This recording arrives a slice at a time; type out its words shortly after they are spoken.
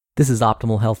This is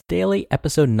Optimal Health Daily,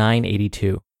 episode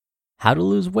 982. How to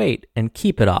Lose Weight and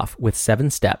Keep It Off with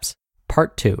 7 Steps,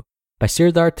 Part 2, by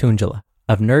Serdar Tuncali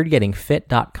of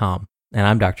nerdgettingfit.com, and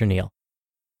I'm Dr. Neil.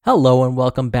 Hello and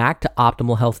welcome back to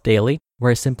Optimal Health Daily, where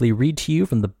I simply read to you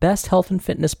from the best health and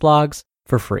fitness blogs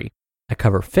for free. I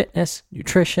cover fitness,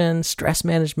 nutrition, stress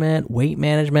management, weight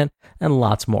management, and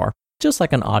lots more, just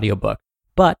like an audiobook,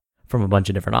 but from a bunch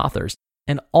of different authors,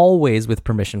 and always with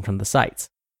permission from the sites.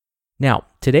 Now,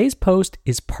 today's post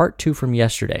is part 2 from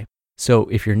yesterday, so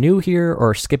if you're new here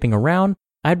or skipping around,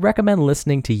 I'd recommend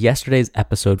listening to yesterday's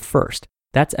episode first.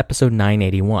 That's episode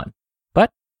 981.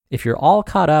 But if you're all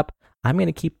caught up, I'm going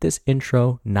to keep this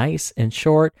intro nice and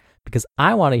short because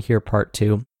I want to hear part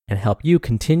 2 and help you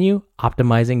continue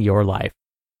optimizing your life.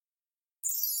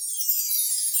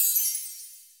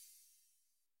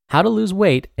 How to Lose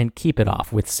Weight and Keep It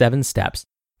Off with 7 Steps,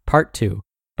 Part 2,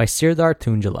 by Serdar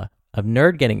Tuncali of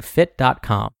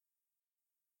nerdgettingfit.com.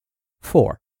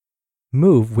 4.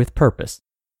 Move with purpose.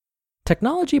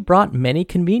 Technology brought many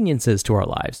conveniences to our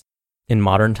lives. In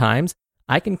modern times,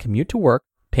 I can commute to work,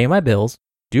 pay my bills,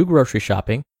 do grocery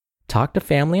shopping, talk to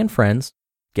family and friends,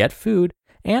 get food,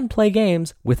 and play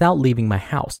games without leaving my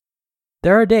house.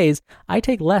 There are days I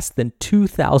take less than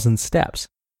 2,000 steps.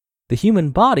 The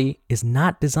human body is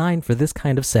not designed for this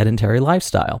kind of sedentary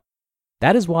lifestyle.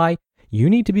 That is why you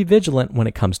need to be vigilant when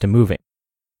it comes to moving.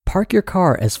 Park your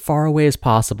car as far away as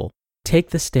possible. Take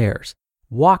the stairs.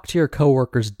 Walk to your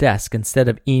coworker's desk instead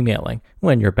of emailing,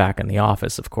 when you're back in the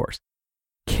office, of course.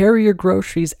 Carry your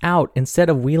groceries out instead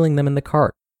of wheeling them in the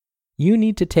cart. You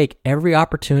need to take every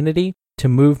opportunity to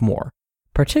move more,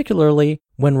 particularly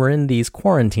when we're in these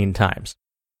quarantine times.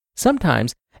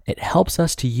 Sometimes it helps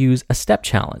us to use a step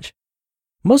challenge.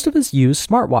 Most of us use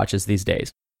smartwatches these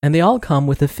days, and they all come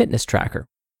with a fitness tracker.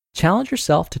 Challenge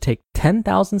yourself to take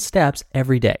 10,000 steps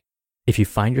every day. If you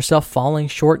find yourself falling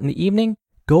short in the evening,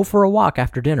 go for a walk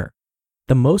after dinner.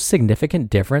 The most significant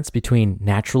difference between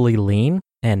naturally lean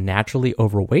and naturally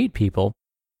overweight people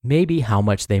may be how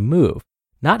much they move,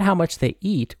 not how much they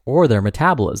eat or their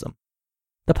metabolism.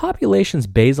 The population's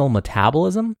basal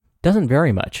metabolism doesn't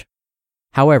vary much.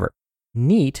 However,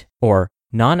 NEAT, or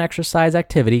non-exercise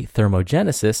activity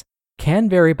thermogenesis, can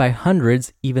vary by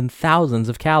hundreds, even thousands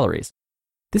of calories.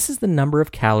 This is the number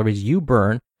of calories you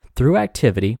burn through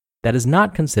activity that is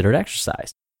not considered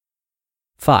exercise.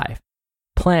 5.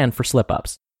 Plan for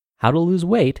slip-ups. How to lose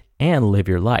weight and live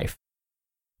your life.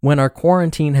 When our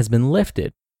quarantine has been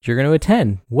lifted, you're going to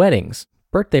attend weddings,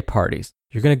 birthday parties,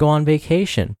 you're going to go on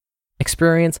vacation,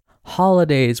 experience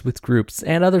holidays with groups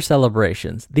and other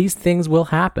celebrations. These things will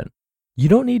happen. You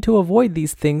don't need to avoid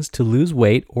these things to lose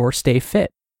weight or stay fit.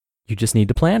 You just need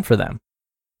to plan for them.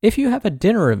 If you have a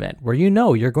dinner event where you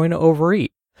know you're going to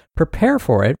overeat, prepare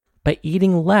for it by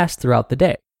eating less throughout the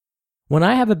day. When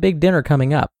I have a big dinner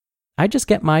coming up, I just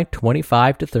get my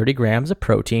 25 to 30 grams of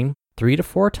protein 3 to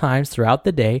 4 times throughout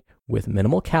the day with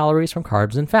minimal calories from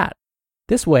carbs and fat.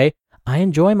 This way, I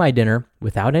enjoy my dinner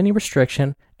without any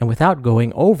restriction and without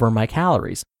going over my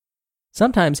calories.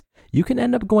 Sometimes you can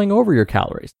end up going over your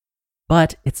calories,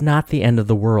 but it's not the end of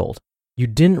the world. You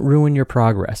didn't ruin your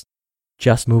progress.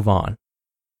 Just move on.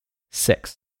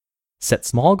 6. Set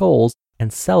small goals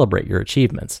and celebrate your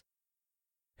achievements.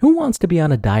 Who wants to be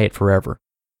on a diet forever?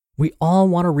 We all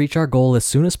want to reach our goal as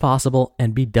soon as possible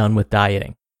and be done with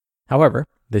dieting. However,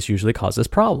 this usually causes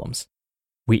problems.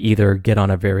 We either get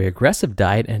on a very aggressive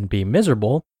diet and be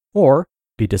miserable, or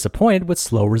be disappointed with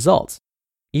slow results.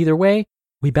 Either way,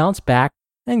 we bounce back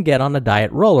and get on a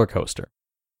diet roller coaster.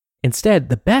 Instead,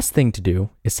 the best thing to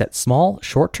do is set small,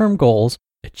 short-term goals,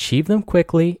 achieve them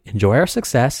quickly, enjoy our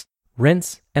success,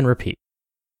 rinse, and repeat.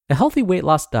 A healthy weight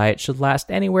loss diet should last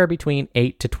anywhere between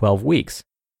 8 to 12 weeks.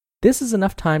 This is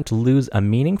enough time to lose a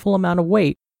meaningful amount of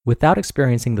weight without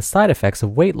experiencing the side effects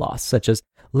of weight loss, such as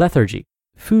lethargy,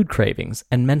 food cravings,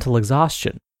 and mental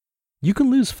exhaustion. You can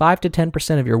lose 5 to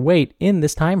 10% of your weight in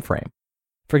this time frame.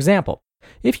 For example,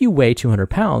 if you weigh 200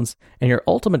 pounds and your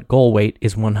ultimate goal weight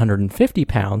is 150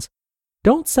 pounds,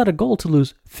 don't set a goal to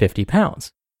lose 50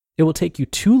 pounds. It will take you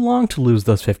too long to lose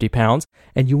those 50 pounds,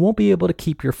 and you won't be able to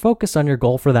keep your focus on your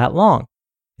goal for that long.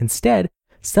 Instead,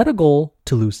 set a goal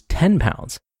to lose 10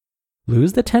 pounds.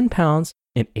 Lose the 10 pounds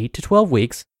in 8 to 12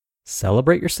 weeks,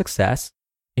 celebrate your success,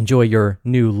 enjoy your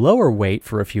new lower weight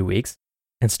for a few weeks,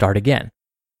 and start again.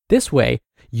 This way,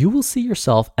 you will see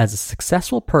yourself as a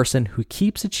successful person who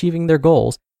keeps achieving their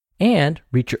goals and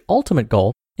reach your ultimate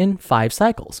goal in 5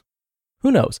 cycles. Who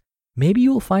knows? Maybe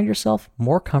you will find yourself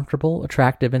more comfortable,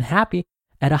 attractive, and happy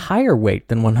at a higher weight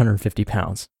than 150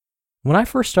 pounds. When I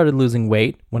first started losing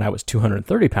weight when I was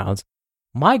 230 pounds,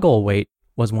 my goal weight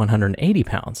was 180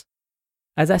 pounds.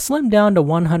 As I slimmed down to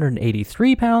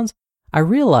 183 pounds, I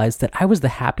realized that I was the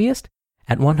happiest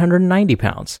at 190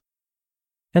 pounds.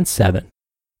 And 7,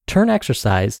 turn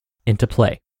exercise into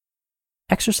play.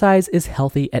 Exercise is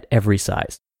healthy at every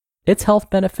size. Its health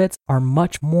benefits are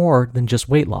much more than just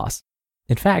weight loss.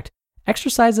 In fact,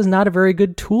 exercise is not a very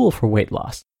good tool for weight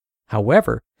loss.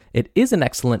 However, it is an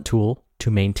excellent tool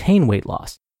to maintain weight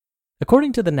loss.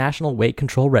 According to the National Weight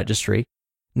Control Registry,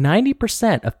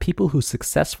 90% of people who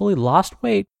successfully lost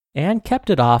weight and kept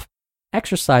it off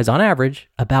exercise on average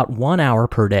about 1 hour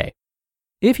per day.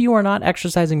 If you are not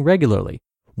exercising regularly,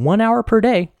 1 hour per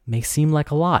day may seem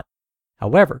like a lot.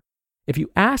 However, if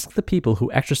you ask the people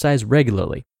who exercise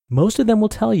regularly, most of them will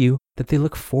tell you that they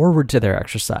look forward to their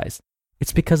exercise.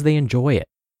 It's because they enjoy it.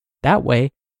 That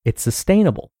way, it's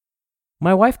sustainable.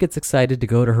 My wife gets excited to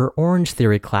go to her Orange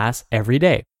Theory class every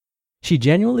day. She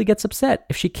genuinely gets upset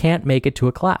if she can't make it to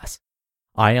a class.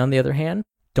 I, on the other hand,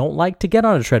 don't like to get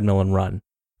on a treadmill and run,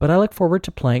 but I look forward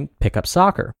to playing pickup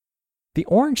soccer. The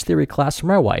Orange Theory class for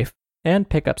my wife and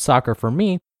pickup soccer for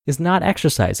me is not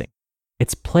exercising.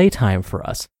 It's playtime for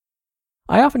us.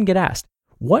 I often get asked,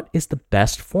 what is the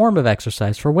best form of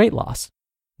exercise for weight loss?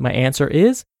 My answer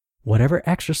is, whatever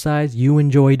exercise you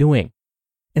enjoy doing.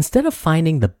 Instead of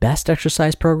finding the best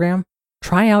exercise program,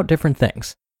 try out different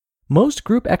things. Most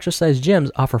group exercise gyms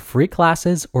offer free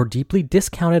classes or deeply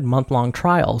discounted month-long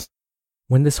trials.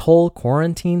 When this whole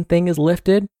quarantine thing is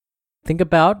lifted, think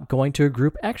about going to a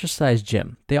group exercise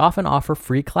gym. They often offer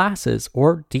free classes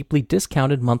or deeply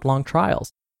discounted month-long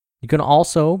trials. You can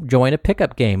also join a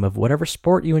pickup game of whatever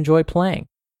sport you enjoy playing.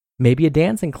 Maybe a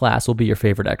dancing class will be your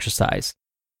favorite exercise.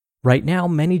 Right now,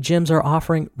 many gyms are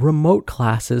offering remote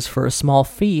classes for a small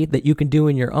fee that you can do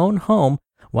in your own home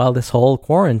while this whole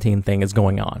quarantine thing is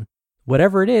going on.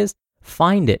 Whatever it is,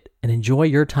 find it and enjoy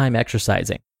your time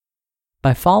exercising.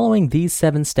 By following these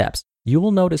 7 steps, you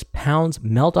will notice pounds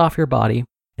melt off your body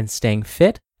and staying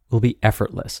fit will be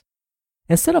effortless.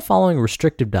 Instead of following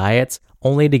restrictive diets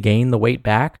only to gain the weight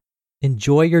back,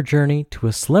 enjoy your journey to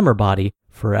a slimmer body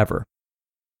forever.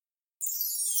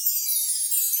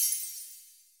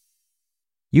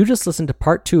 You just listened to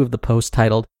part 2 of the post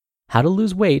titled, How to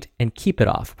Lose Weight and Keep It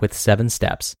Off with 7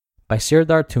 Steps by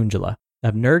Serdar Tuncali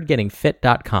of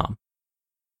nerdgettingfit.com.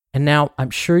 And now,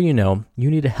 I'm sure you know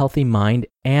you need a healthy mind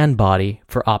and body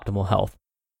for optimal health.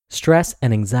 Stress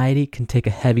and anxiety can take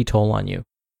a heavy toll on you.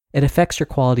 It affects your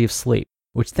quality of sleep,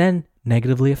 which then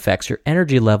negatively affects your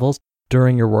energy levels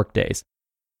during your workdays.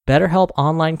 BetterHelp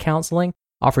Online Counseling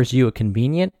offers you a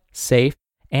convenient, safe,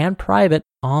 and private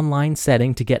online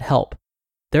setting to get help.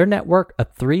 Their network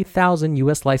of 3,000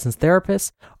 U.S. licensed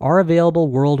therapists are available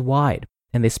worldwide,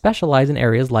 and they specialize in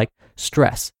areas like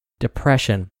stress,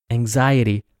 depression,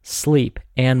 anxiety, sleep,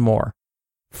 and more.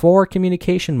 4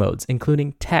 communication modes,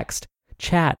 including text,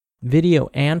 chat, video,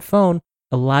 and phone,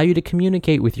 allow you to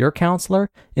communicate with your counselor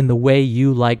in the way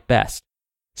you like best.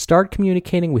 Start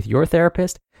communicating with your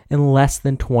therapist in less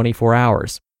than 24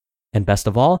 hours. And best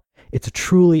of all, it's a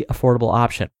truly affordable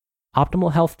option.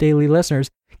 Optimal Health Daily listeners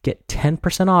get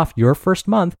 10% off your first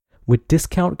month with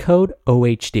discount code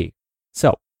OHD.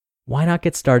 So, why not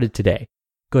get started today?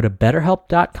 Go to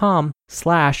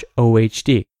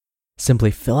betterhelp.com/OHD.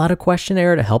 Simply fill out a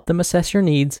questionnaire to help them assess your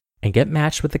needs and get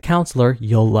matched with a counselor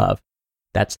you'll love.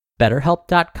 That's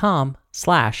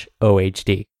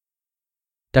betterhelp.com/OHD.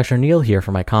 Dr. Neil here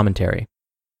for my commentary.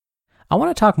 I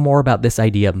want to talk more about this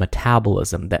idea of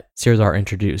metabolism that Serdar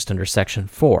introduced under Section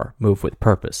 4, Move with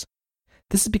Purpose.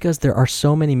 This is because there are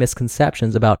so many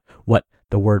misconceptions about what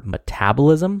the word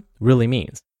metabolism really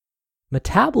means.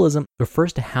 Metabolism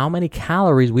refers to how many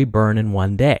calories we burn in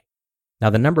one day. Now,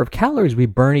 the number of calories we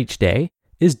burn each day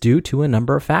is due to a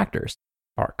number of factors.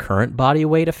 Our current body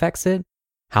weight affects it,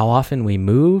 how often we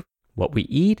move, what we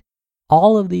eat.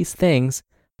 All of these things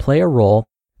play a role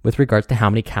with regards to how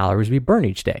many calories we burn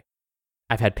each day.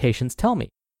 I've had patients tell me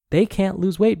they can't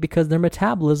lose weight because their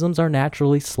metabolisms are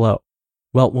naturally slow.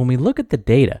 Well, when we look at the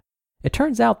data, it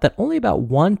turns out that only about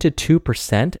 1 to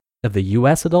 2% of the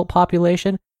US adult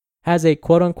population has a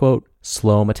quote-unquote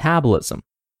slow metabolism.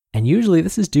 And usually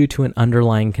this is due to an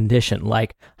underlying condition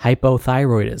like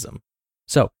hypothyroidism.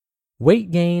 So,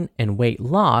 weight gain and weight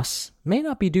loss may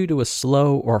not be due to a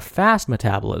slow or fast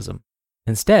metabolism.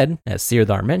 Instead, as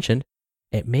Serdar mentioned,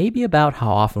 it may be about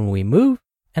how often we move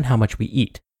and how much we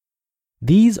eat.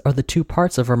 These are the 2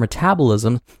 parts of our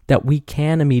metabolism that we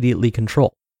can immediately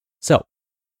control. So,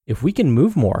 if we can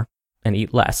move more and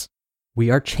eat less, we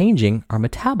are changing our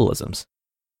metabolisms.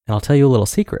 And I'll tell you a little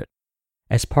secret.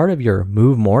 As part of your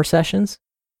move more sessions,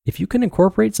 if you can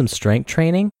incorporate some strength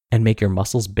training and make your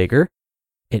muscles bigger,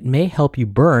 it may help you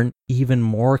burn even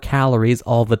more calories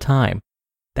all the time.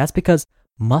 That's because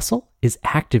muscle is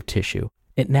active tissue.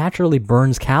 It naturally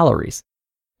burns calories.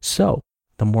 So,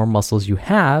 the more muscles you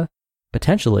have,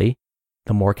 potentially,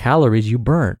 the more calories you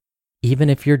burn, even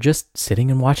if you're just sitting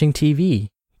and watching TV,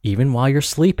 even while you're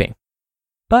sleeping.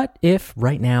 But if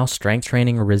right now strength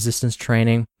training or resistance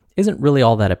training isn't really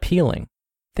all that appealing,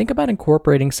 think about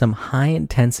incorporating some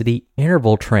high-intensity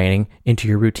interval training into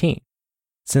your routine.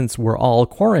 Since we're all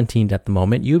quarantined at the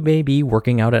moment, you may be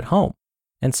working out at home.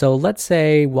 And so let's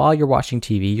say while you're watching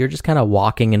TV, you're just kind of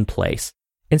walking in place.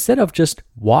 Instead of just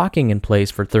walking in place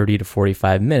for 30 to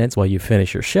 45 minutes while you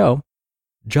finish your show,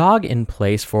 jog in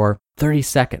place for 30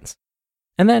 seconds,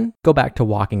 and then go back to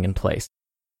walking in place.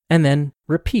 And then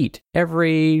repeat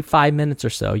every 5 minutes or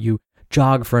so. You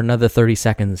jog for another 30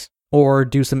 seconds, or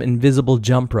do some invisible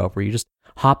jump rope where you just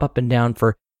hop up and down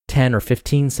for 10 or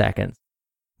 15 seconds.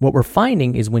 What we're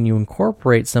finding is when you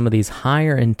incorporate some of these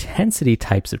higher intensity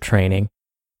types of training,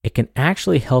 it can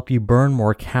actually help you burn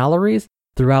more calories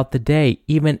throughout the day,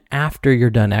 even after you're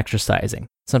done exercising.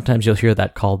 Sometimes you'll hear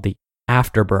that called the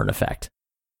afterburn effect.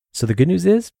 So the good news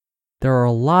is, there are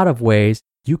a lot of ways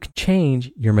you can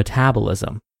change your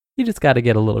metabolism. You just got to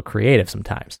get a little creative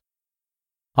sometimes.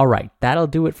 All right, that'll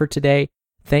do it for today.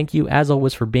 Thank you, as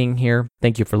always, for being here.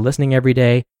 Thank you for listening every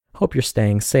day. Hope you're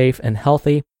staying safe and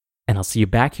healthy. And I'll see you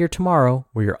back here tomorrow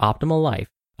where your optimal life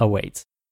awaits.